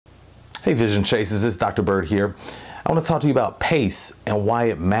Hey Vision Chasers, it's Dr. Byrd here. I want to talk to you about pace and why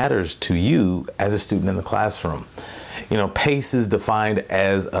it matters to you as a student in the classroom. You know, pace is defined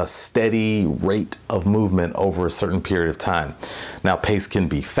as a steady rate of movement over a certain period of time. Now, pace can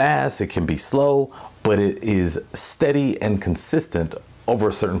be fast, it can be slow, but it is steady and consistent over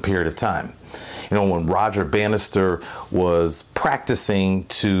a certain period of time. You know, when Roger Bannister was practicing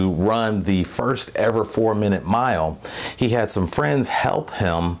to run the first ever 4-minute mile, he had some friends help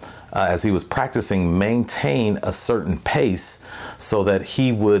him as he was practicing maintain a certain pace so that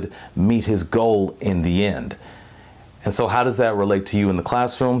he would meet his goal in the end. And so how does that relate to you in the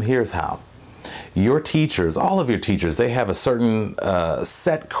classroom? Here's how. Your teachers, all of your teachers, they have a certain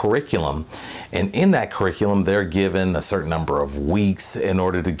set curriculum, and in that curriculum they're given a certain number of weeks in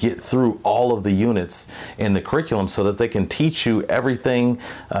order to get through all of the units in the curriculum so that they can teach you everything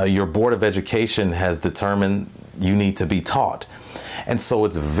your Board of Education has determined you need to be taught. And so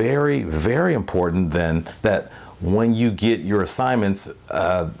it's very, very important then that when you get your assignments,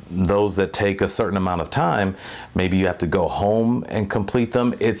 those that take a certain amount of time, maybe you have to go home and complete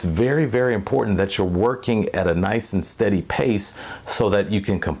them. It's very, very important that you're working at a nice and steady pace so that you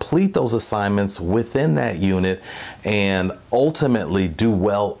can complete those assignments within that unit and ultimately do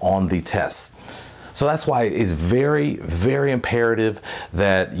well on the tests. So that's why it's very, very imperative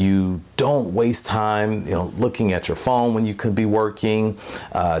that you don't waste time, looking at your phone when you could be working,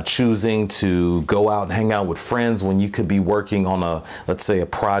 choosing to go out and hang out with friends when you could be working on let's say a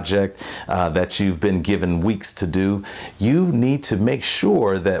project that you've been given weeks to do. You need to make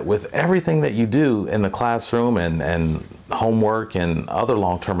sure that with everything that you do in the classroom and homework and other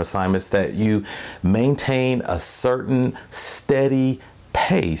long-term assignments that you maintain a certain steady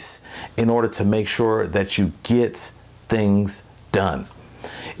pace in order to make sure that you get things done.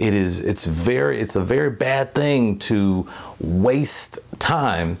 It's a very bad thing to waste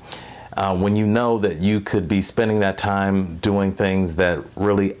time when you know that you could be spending that time doing things that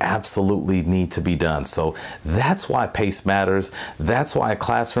really absolutely need to be done. So that's why pace matters. That's why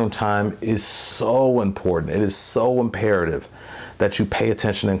classroom time is so important. It is so imperative that you pay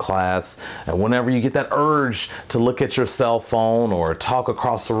attention in class. And whenever you get that urge to look at your cell phone or talk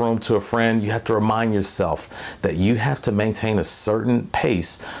across the room to a friend, you have to remind yourself that you have to maintain a certain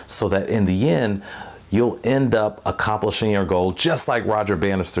pace so that in the end, you'll end up accomplishing your goal just like Roger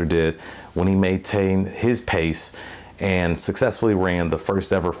Bannister did when he maintained his pace and successfully ran the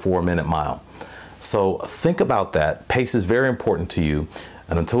first ever 4-minute mile. So think about that. Pace is very important to you.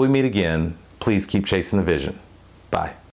 And until we meet again, please keep chasing the vision. Bye.